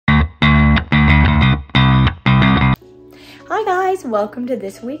Hi guys, welcome to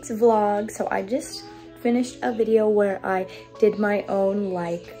this week's vlog. So I just finished a video where I did my own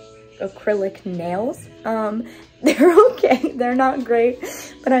like acrylic nails. They're okay, they're not great,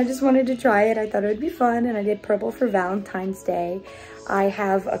 but I just wanted to try it. I thought it would be fun, and I did purple for Valentine's Day. I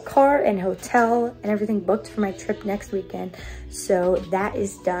have a car and hotel and everything booked for my trip next weekend, so that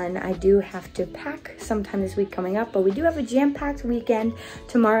is done. I do have to pack sometime this week coming up, but we do have a jam-packed weekend.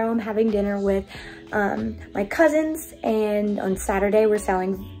 Tomorrow I'm having dinner with my cousins, and on Saturday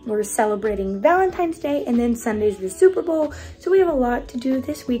we're celebrating Valentine's Day, and then Sunday's the Super Bowl, so we have a lot to do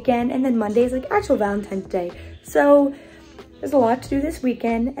this weekend, and then Monday is like actual Valentine's Day. So there's a lot to do this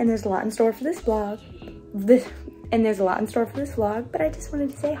weekend, and there's a lot in store for this vlog. But I just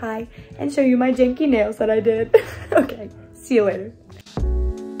wanted to say hi and show you my janky nails that I did. Okay, see you later.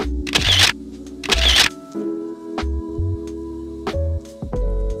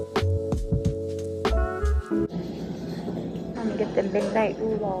 I'm gonna get the midnight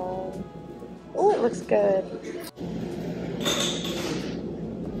oolong. Oh, it looks good.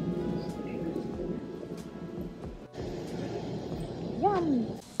 Yum.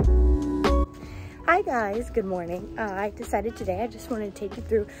 Hi guys, good morning. I decided today I just wanted to take you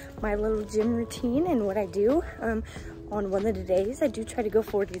through my little gym routine and what I do. On one of the days I do try to go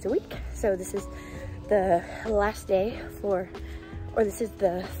 4 days a week. So this is the last day this is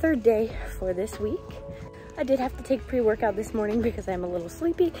the 3rd day for this week. I did have to take pre-workout this morning because I'm a little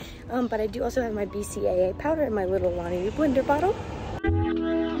sleepy, but I do also have my BCAA powder in my little Lonnie blender bottle.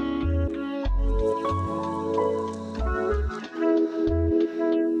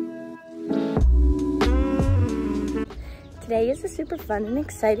 Today is a super fun and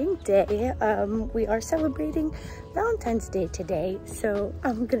exciting day. We are celebrating Valentine's Day today, so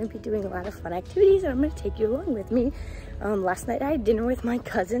I'm gonna be doing a lot of fun activities, and I'm gonna take you along with me. Last night I had dinner with my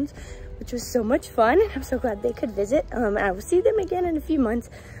cousins, which was so much fun. I'm so glad they could visit. I will see them again in a few months,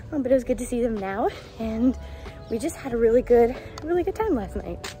 but it was good to see them now, and we just had a really good time last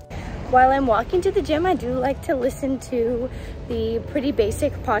night. While I'm walking to the gym, I do like to listen to the Pretty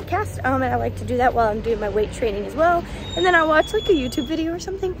Basic podcast, and I like to do that while I'm doing my weight training as well. And then I watch like a YouTube video or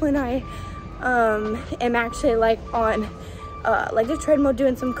something when I am actually like on like the treadmill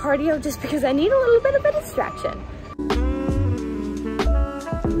doing some cardio, just because I need a little bit of a distraction.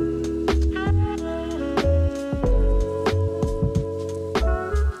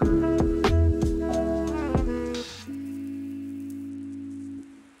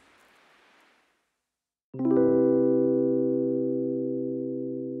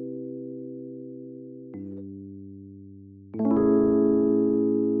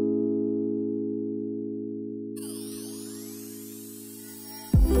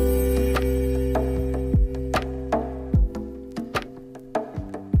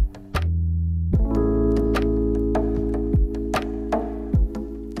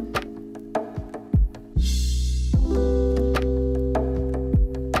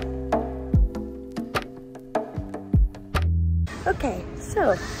 Okay,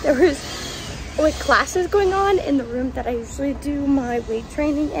 so there was like classes going on in the room that I usually do my weight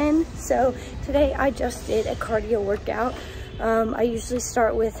training in. So today I just did a cardio workout. I usually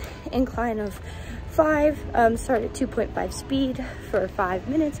start with incline of 5, start at 2.5 speed for 5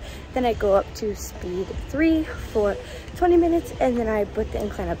 minutes. Then I go up to speed 3 for 20 minutes. And then I put the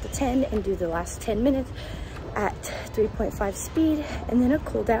incline up to 10 and do the last 10 minutes at 3.5 speed. And then a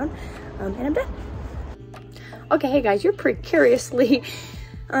cool down, and I'm done. Okay, hey guys, you're precariously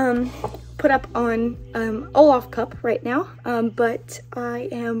put up on Olaf Cup right now, but I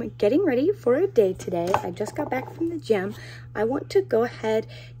am getting ready for a day today. I just got back from the gym. I want to go ahead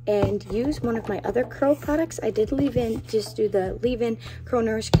and use one of my other curl products. I did do the leave-in Curl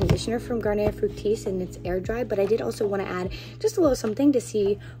Nourish Conditioner from Garnier Fructis, and it's air dry, but I did also want to add just a little something to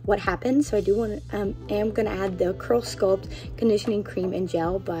see what happens. So I do want to, am going to add the Curl Sculpt Conditioning Cream and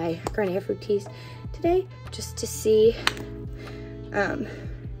Gel by Garnier Fructis today, just to see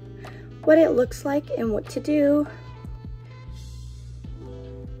what it looks like and what to do.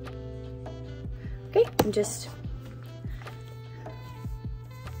 Okay, and just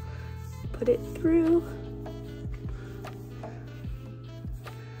put it through.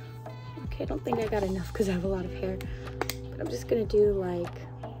 Okay, I don't think I got enough because I have a lot of hair, but I'm just gonna do like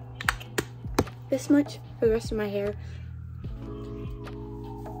this much for the rest of my hair.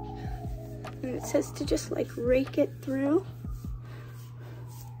 And it says to just like rake it through.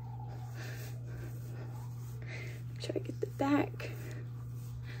 Try to get the back.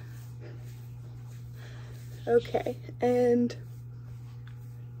 Okay, and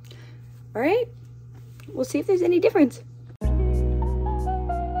all right, we'll see if there's any difference.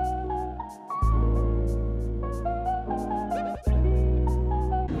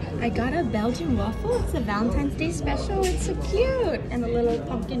 I got a Belgian waffle. It's a Valentine's Day special. It's so cute. And a little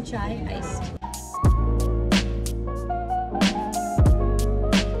pumpkin chai iced.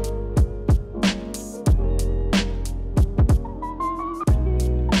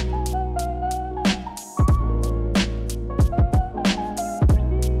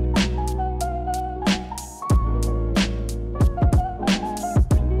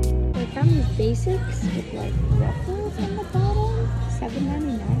 Basics with like ruffles on the bottom,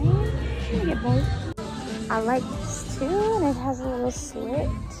 $7.99. I'm gonna get both. I like this too, and it has a little slit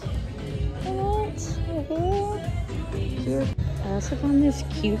in it right here. Cute. I also found this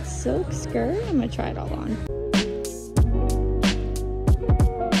cute silk skirt. I'm gonna try it all on.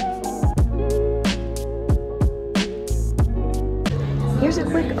 Here's a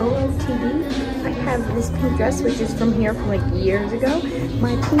quick OOTD. I have this pink dress, which is from here from like years ago.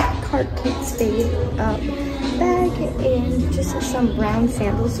 My pink heart Kate Spade bag, and just some brown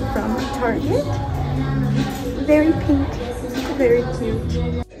sandals from Target. Very pink, very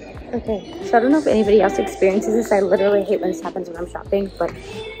cute. Okay, so I don't know if anybody else experiences this. I literally hate when this happens when I'm shopping, but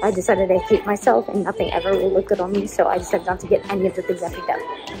I decided I hate myself and nothing ever will look good on me, so I decided not to get any of the things I picked up.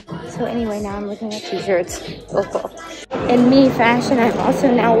 So anyway, now I'm looking at t-shirts. Oh, cool. In me fashion, I'm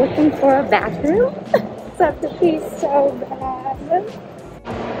also now looking for a bathroom. So I have to pee so bad.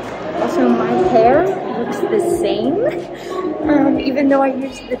 Also, my hair looks the same, even though I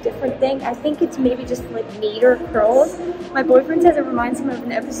used the different thing. I think it's maybe just like neater curls. My boyfriend says it reminds him of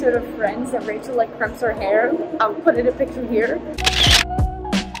an episode of Friends that Rachel like crimps her hair. I'll put in a picture here.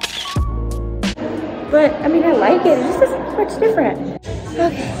 But I mean, I like it. It just doesn't look much different.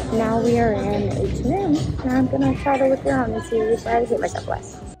 Okay, now we are in H&M. Now I'm gonna try to look around and see which I hate myself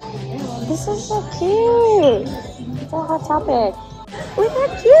less. This is so cute. It's a hot topic. Look how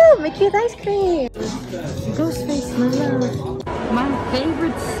cute! My cute ice cream! Ghostface, my love. My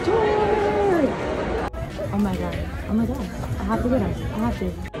favorite store! Oh my god. Oh my god. I have to get them. I have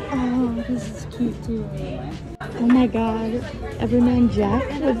to. Oh, this is cute too. Oh my god. Everyman Jack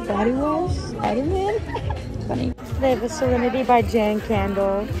with body wash. Spider-Man. Funny. They have a Serenity by Jane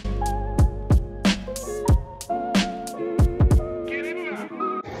candle.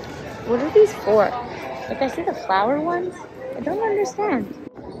 What are these for? Like, I see the flower ones. I don't understand.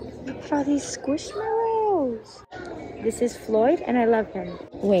 Look for all these squishmallows. This is Floyd, and I love him.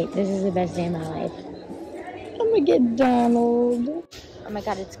 Wait, this is the best day of my life. I'm gonna get Donald. Oh my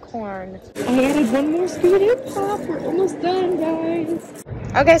god, it's corn. I added one more scoop of pop. We're almost done, guys.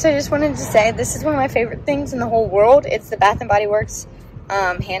 Okay, so I just wanted to say this is one of my favorite things in the whole world. It's the Bath & Body Works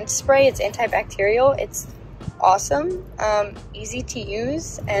hand spray. It's antibacterial. It's awesome, easy to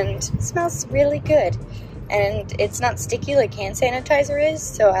use, and smells really good. And it's not sticky like hand sanitizer is,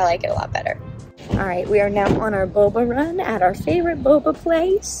 so I like it a lot better. All right, we are now on our boba run at our favorite boba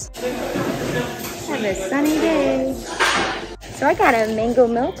place. Have a sunny day. So I got a mango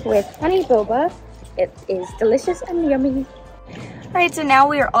milk with honey boba. It is delicious and yummy. All right, so now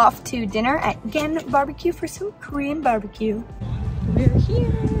we are off to dinner at Gen Barbecue for some Korean barbecue. We're here.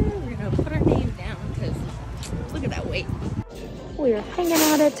 We're gonna put our name down because look at that weight. We are hanging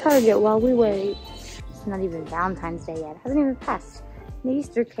out at Target while we wait. It's not even Valentine's Day yet. It hasn't even passed. The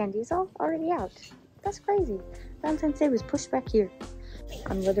Easter candy's all already out. That's crazy. Valentine's Day was pushed back here.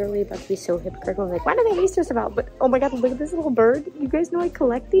 I'm literally about to be so hypocritical. I'm like, why do they hate us about? But oh my god, look at this little bird. You guys know I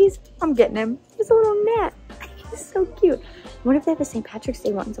collect these? I'm getting him. He's a little gnat. He's so cute. What if they have a St. Patrick's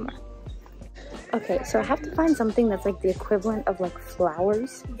Day one somewhere? Okay, so I have to find something that's like the equivalent of like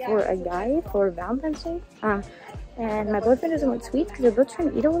flowers for a guy for Valentine's Day. And my boyfriend doesn't want sweets because they're both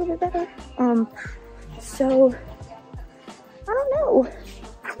trying to eat a little bit better. So I don't know.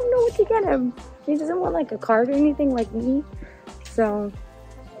 I don't know what to get him. He doesn't want like a card or anything like me. So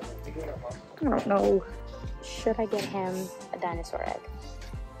I don't know. Should I get him a dinosaur egg?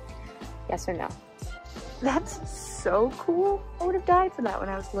 Yes or no? That's so cool. I would have died for that when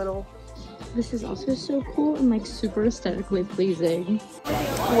I was little. This is also so cool and like super aesthetically pleasing.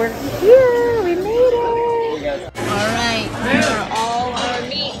 We're here. We made it. All right. Here are all our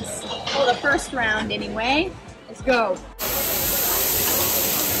meats. Well, the first round anyway. Let's go.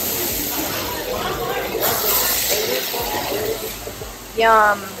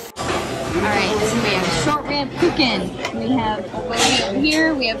 Yum. Alright, so we have short rib cooking. We have a wing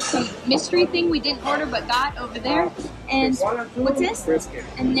here. We have some mystery thing we didn't order but got over there. And what's this? Brisket.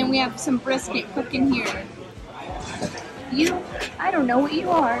 And then we have some brisket cooking here. I don't know what you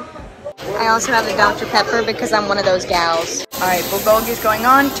are. I also have the Dr. Pepper because I'm one of those gals. Alright, bulgogi is going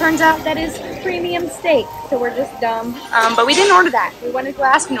on. Turns out that is premium steak, so we're just dumb. But we didn't order that. We wanted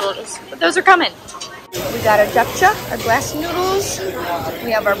glass noodles, but those are coming. We got our japcha, our glass noodles.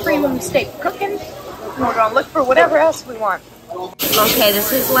 We have our premium steak cooking. And we're gonna look for whatever else we want. Okay,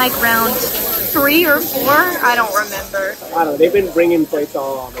 this is like round 3 or 4. I don't remember. I don't know. They've been bringing plates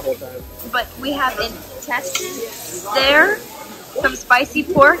all the whole time. But we have intestines there, some spicy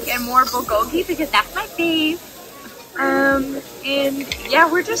pork, and more bulgogi because that's my fave. And yeah,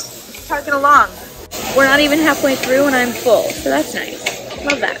 we're just tugging along. We're not even halfway through and I'm full, so that's nice.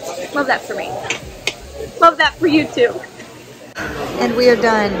 Love that. Love that for me. Love that for you too. And we are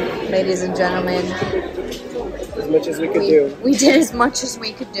done, ladies and gentlemen. As much as we could do. We did as much as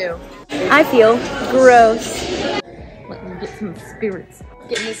we could do. I feel gross. Let me get some spirits.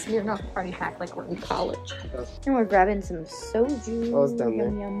 Getting this Smirnoff party pack like we're in college. And we're grabbing some soju. Oh, it's down there.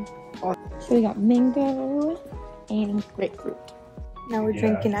 Yum, yum. So we got mango and grapefruit. Now we're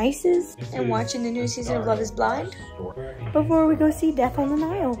drinking ices and watching the new season of Love is Blind before we go see Death on the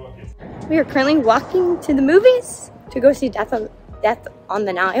Nile. We are currently walking to the movies to go see Death on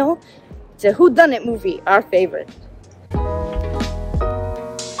the Nile. It's a whodunit movie, our favorite.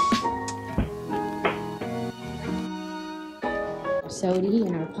 Sody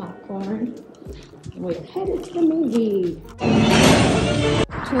and our popcorn. We're headed to the movie.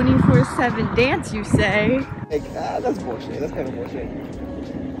 24/7 dance, you say? Like, that's bullshit. That's kind of bullshit.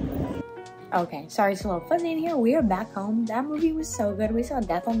 Okay, sorry, it's a little fuzzy in here. We are back home. That movie was so good. We saw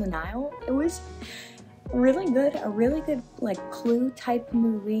Death on the Nile. It was really good. A really good, like, Clue type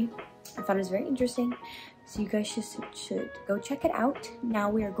movie. I thought it was very interesting. So you guys should go check it out. Now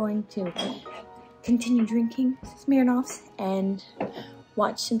we are going to continue drinking Smirnoffs and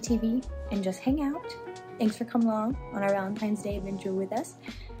watch some TV and just hang out. Thanks for coming along on our Valentine's Day adventure with us.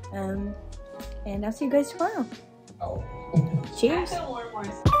 And I'll see you guys tomorrow. Cheers.